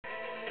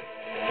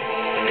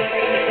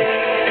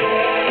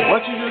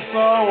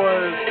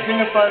King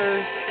of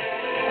Fighters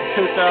 2006,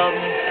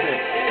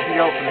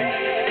 the opening.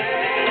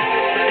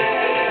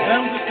 And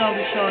I'm just going to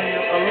be showing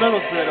you a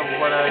little bit of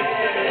what I've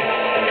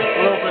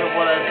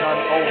done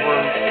over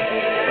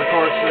the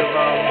course of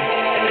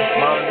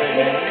modern day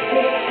gaming.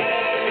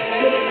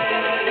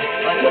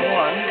 Like the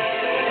one.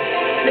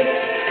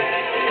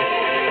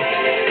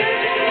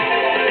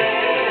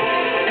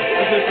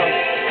 Let's do some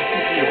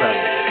CPU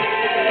battle.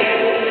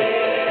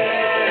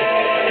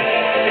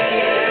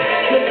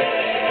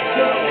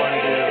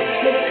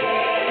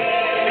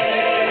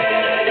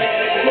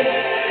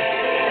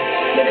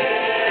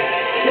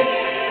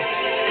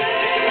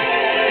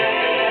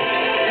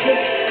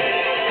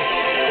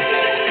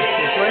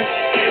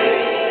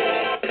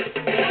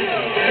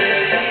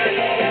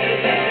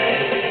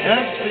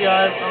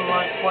 I've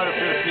unlocked quite a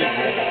few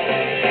people.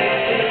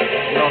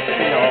 You don't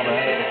see all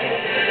that.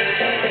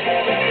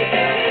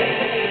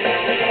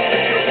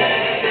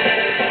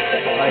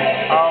 Like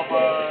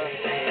Alba,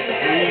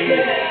 Reed,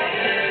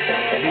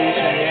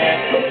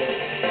 Vishanek,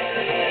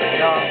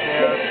 Young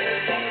Bear,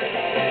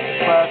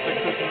 Classic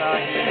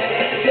Kusanagi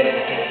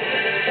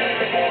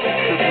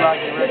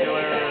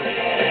Regular,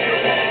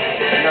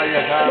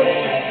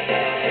 Yagami,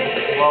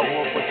 Walt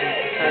Wolf, which is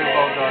Terry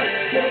Bogart.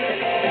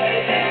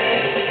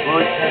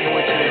 Lloyd King,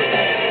 which is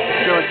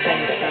Billy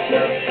King's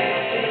sister,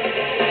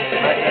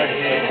 Nightmare G,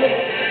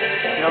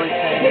 Billy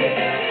King,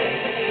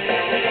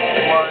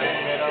 Squad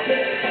Metal,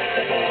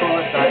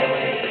 Coolest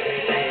Diamond,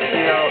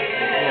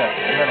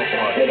 Metal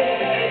Squad,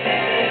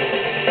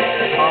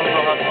 Hanzo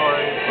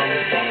Hattori from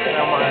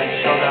Samurai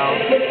Showdown,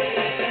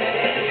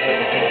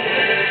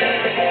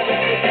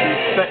 the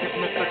second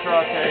Mr.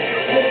 Karate,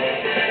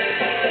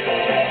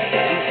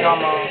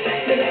 Ikama,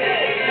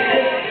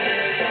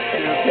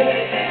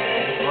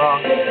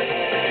 Rock. Well,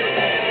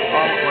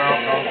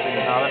 I'll see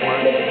how that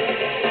works.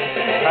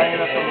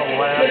 Hyena from the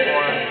last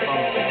one from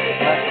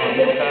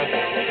Maximum Impact.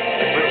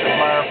 Richard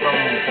Meyer from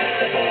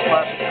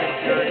Classic Fatal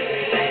Fury.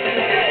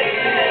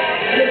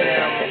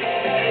 Cam,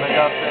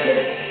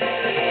 Nagase.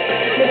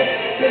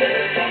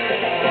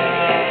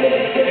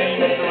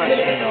 Name the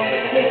rest you know.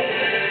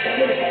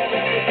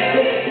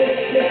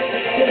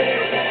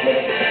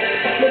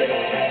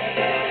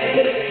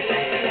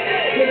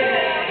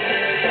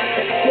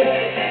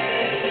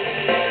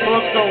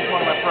 Let's go with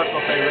one of my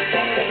personal favorites.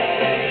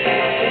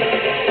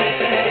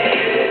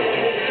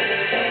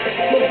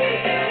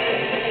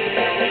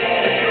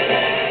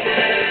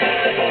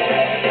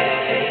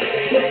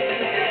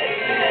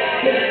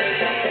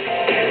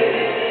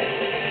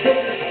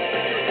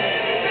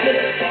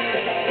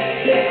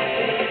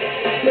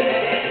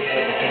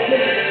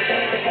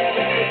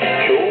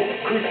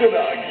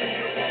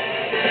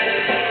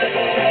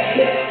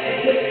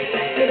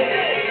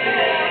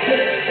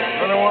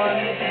 Another one.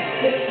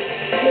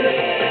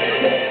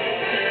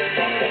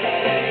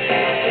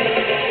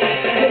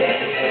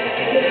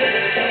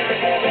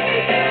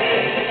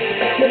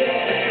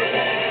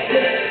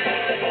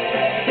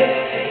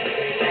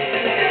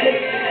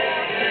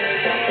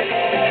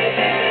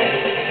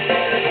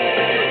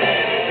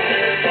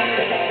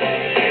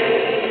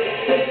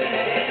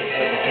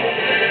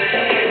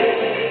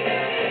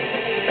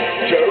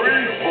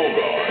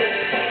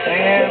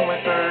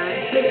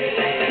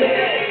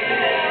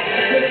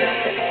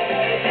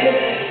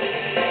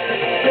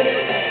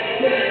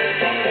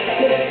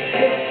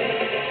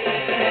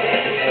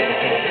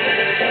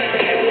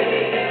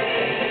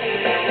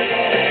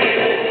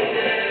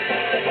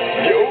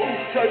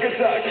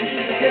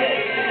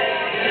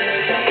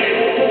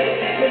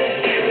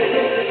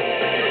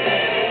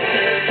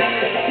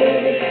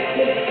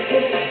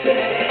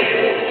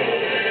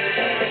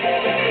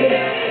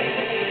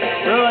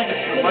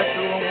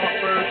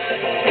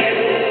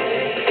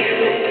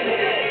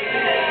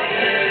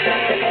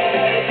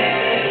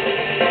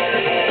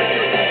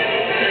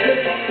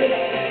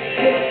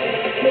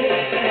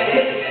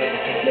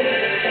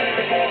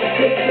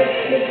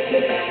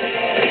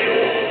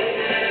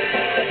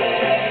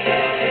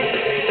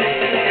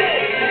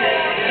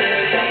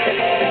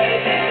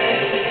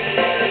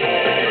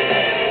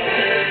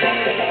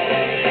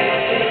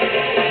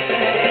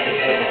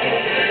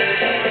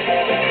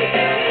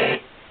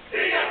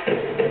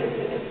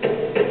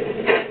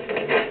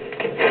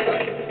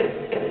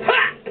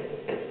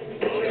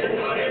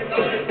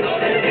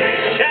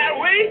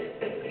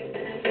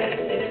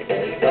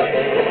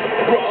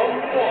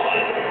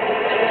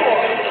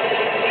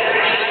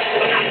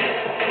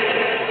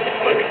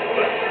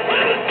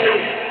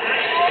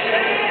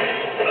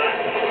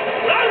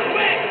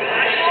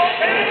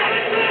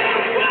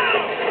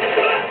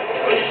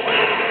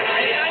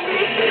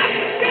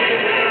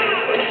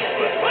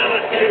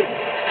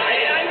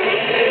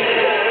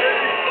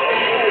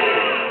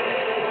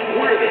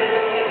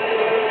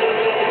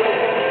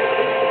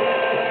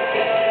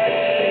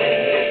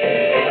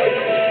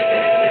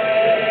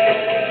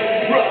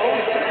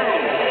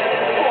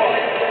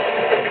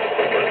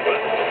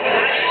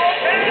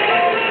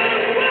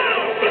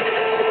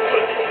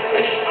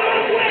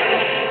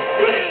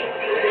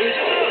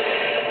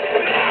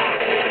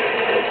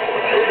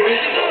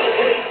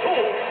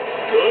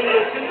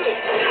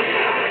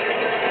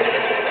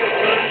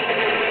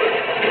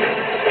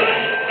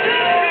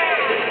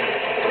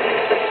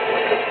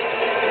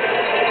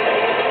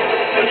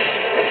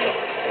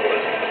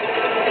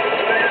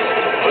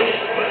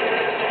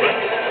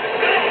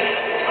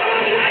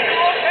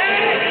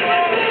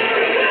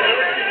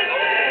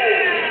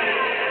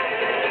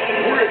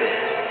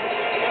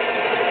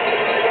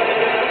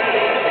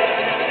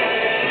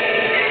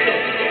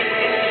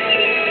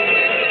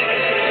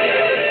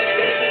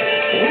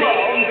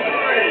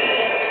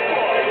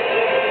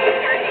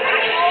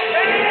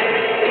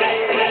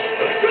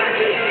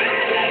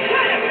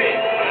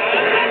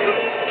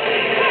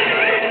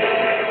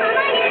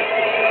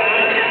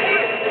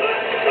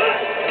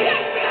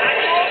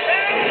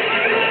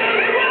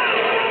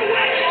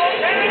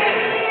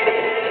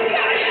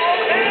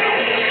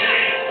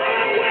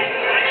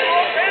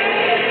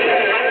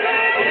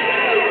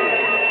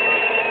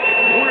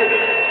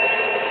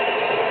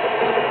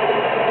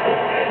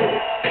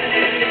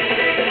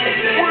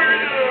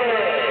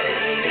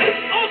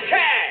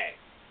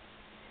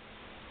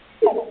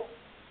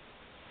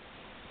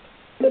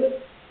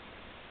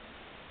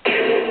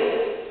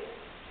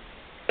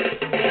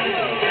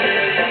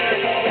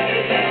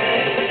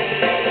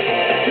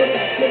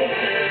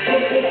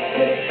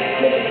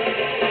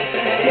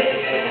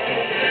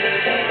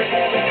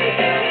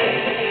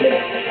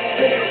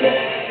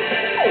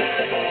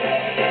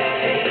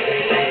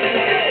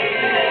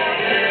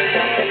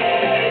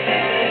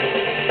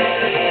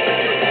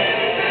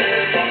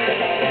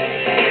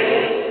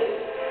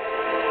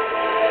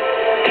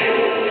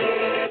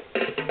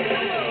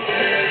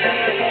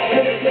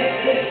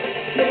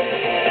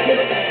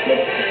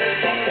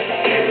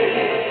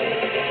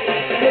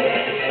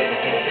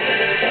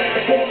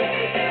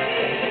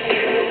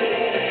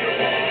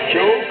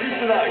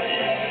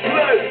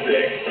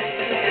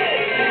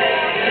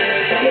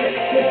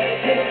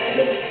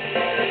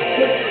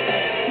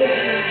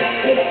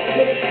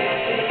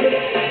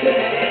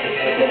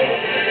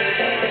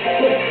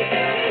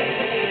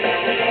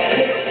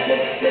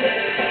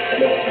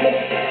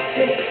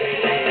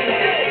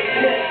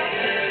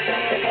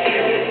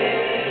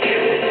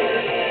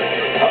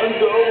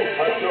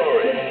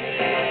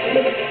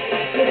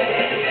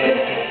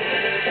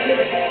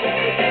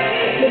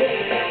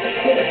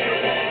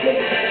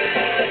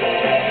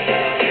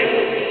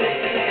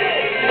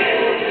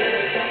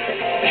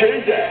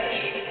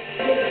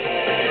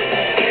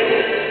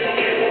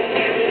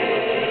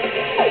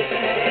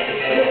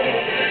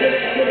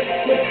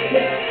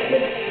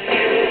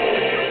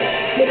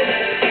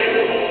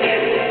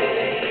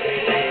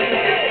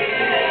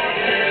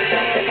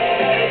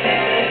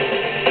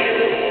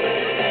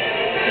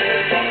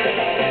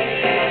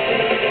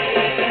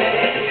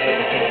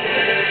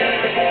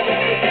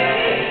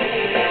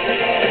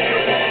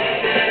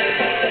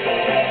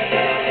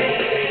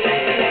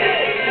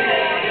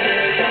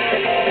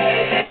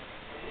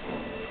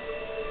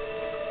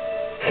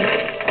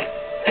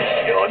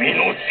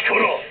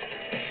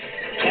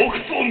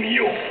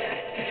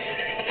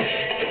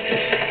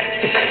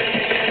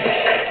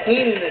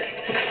 任務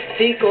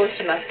遂行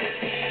します。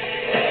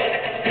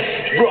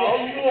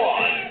Round 1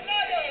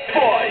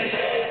 Fight!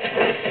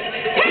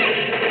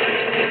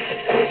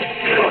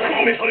 覚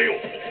悟めされよ。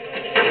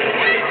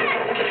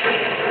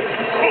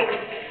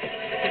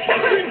爆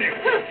炎流。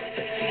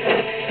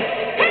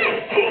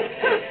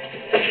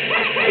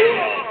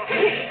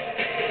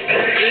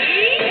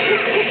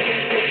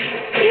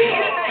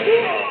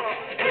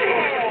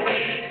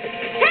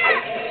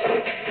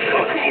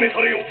覚悟め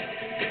されよ。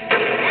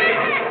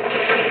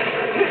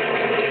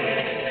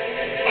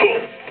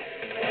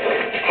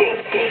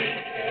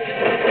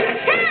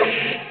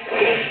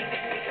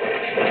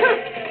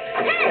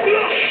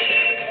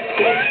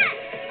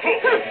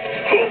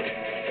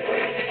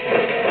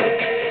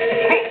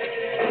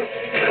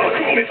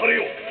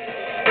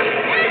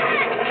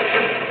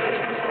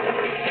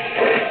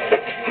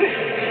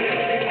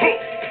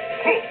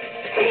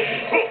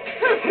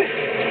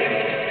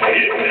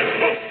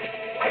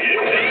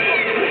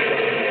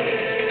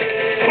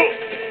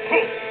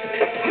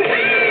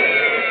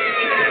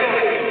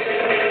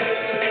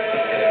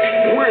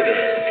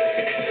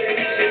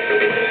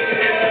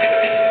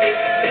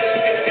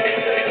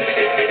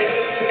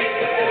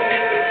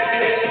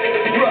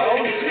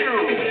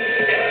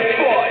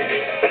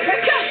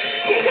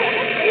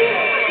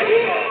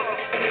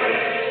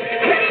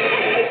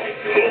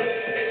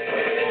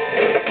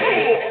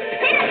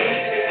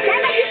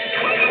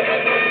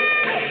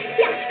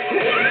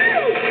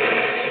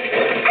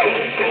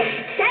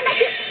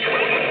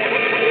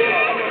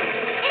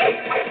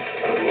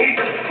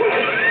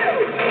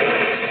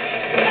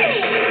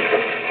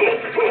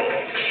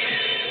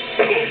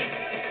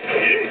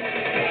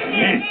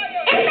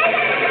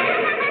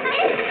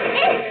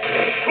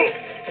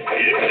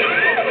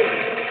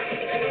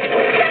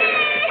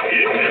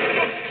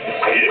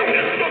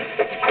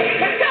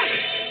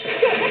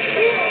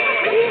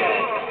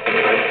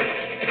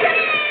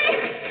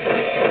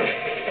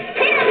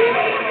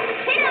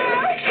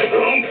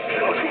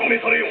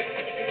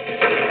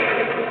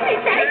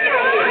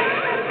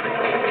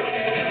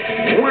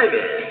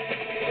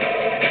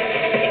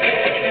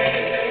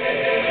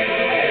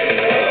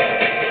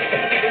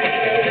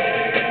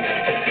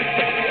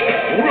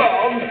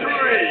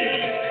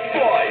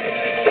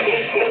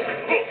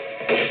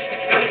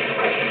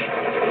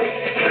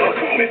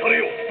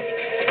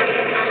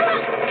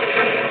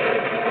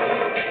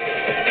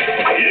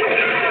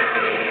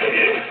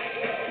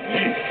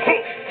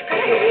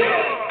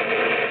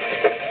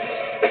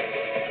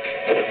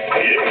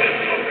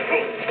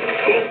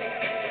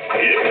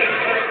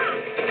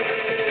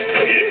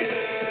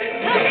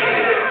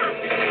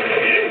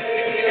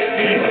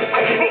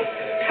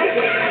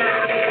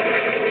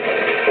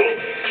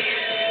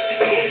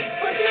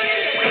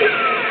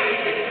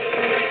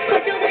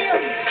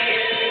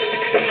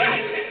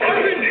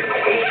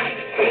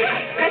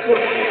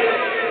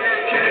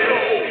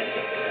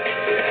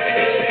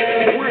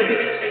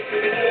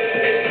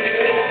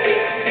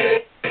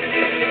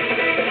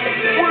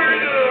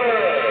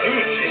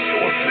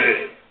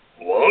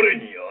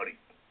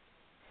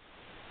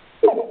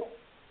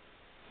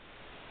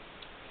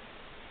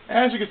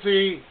As you can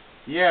see,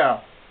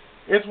 yeah,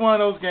 it's one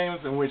of those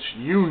games in which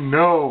you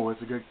know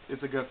it's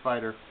a good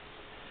fighter,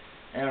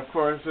 and of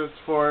course it's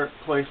for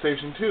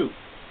PlayStation 2.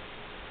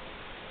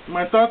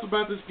 My thoughts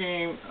about this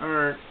game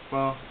are,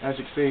 well, as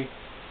you can see,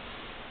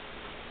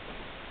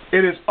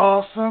 it is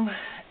awesome,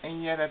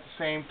 and yet at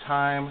the same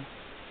time,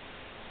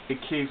 it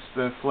keeps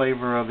the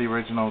flavor of the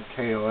original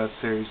KOF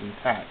series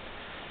intact,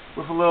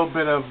 with a little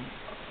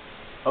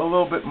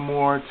bit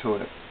more to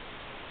it.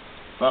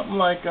 Something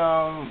like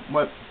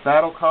what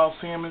Battle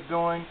Coliseum is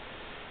doing.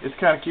 It's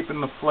kind of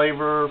keeping the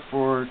flavor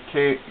for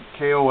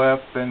KOF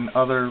and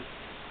other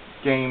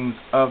games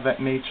of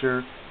that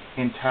nature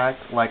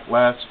intact, like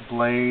Last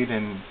Blade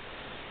and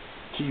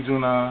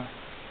Kizuna,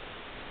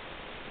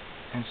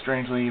 and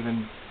strangely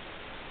even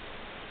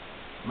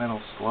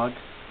Metal Slug.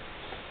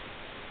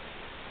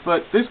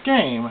 But this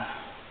game,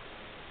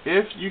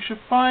 if you should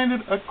find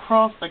it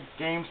across a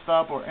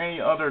GameStop or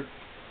any other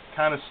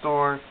kind of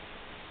store,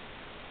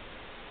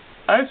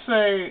 I'd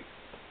say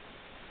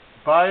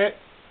buy it,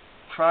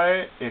 try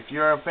it. If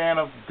you're a fan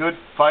of good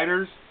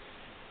fighters,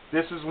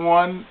 this is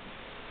one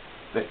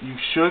that you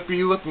should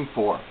be looking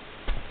for.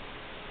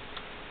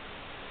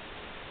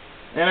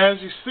 And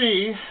as you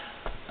see,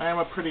 I am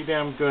a pretty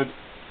damn good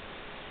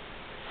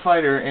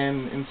fighter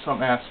in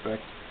some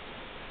aspect.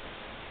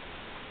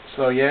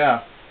 So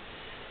yeah,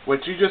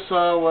 what you just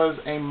saw was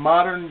a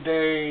modern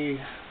day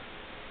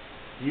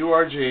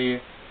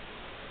URG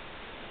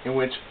in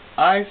which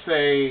I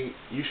say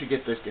you should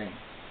get this game.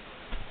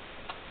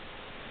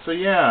 So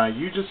yeah,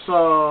 you just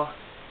saw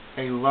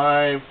a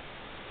live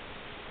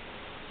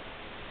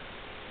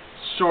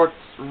short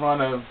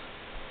run of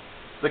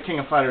The King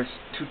of Fighters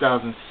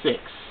 2006.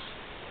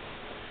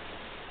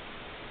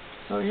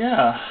 So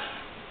yeah,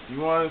 you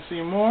want to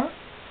see more?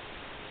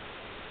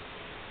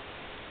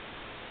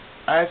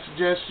 I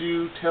suggest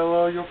you tell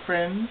all your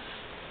friends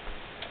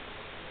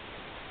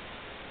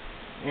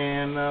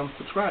and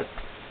subscribe.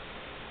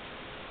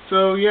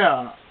 So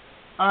yeah,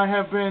 I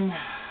have been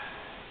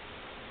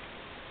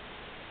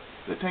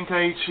the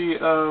Tenkaichi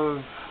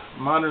of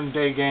modern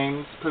day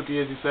games,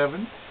 Izzy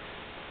 7,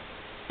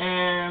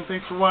 and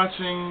thanks for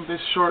watching this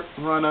short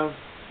run of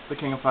The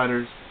King of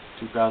Fighters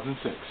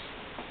 2006.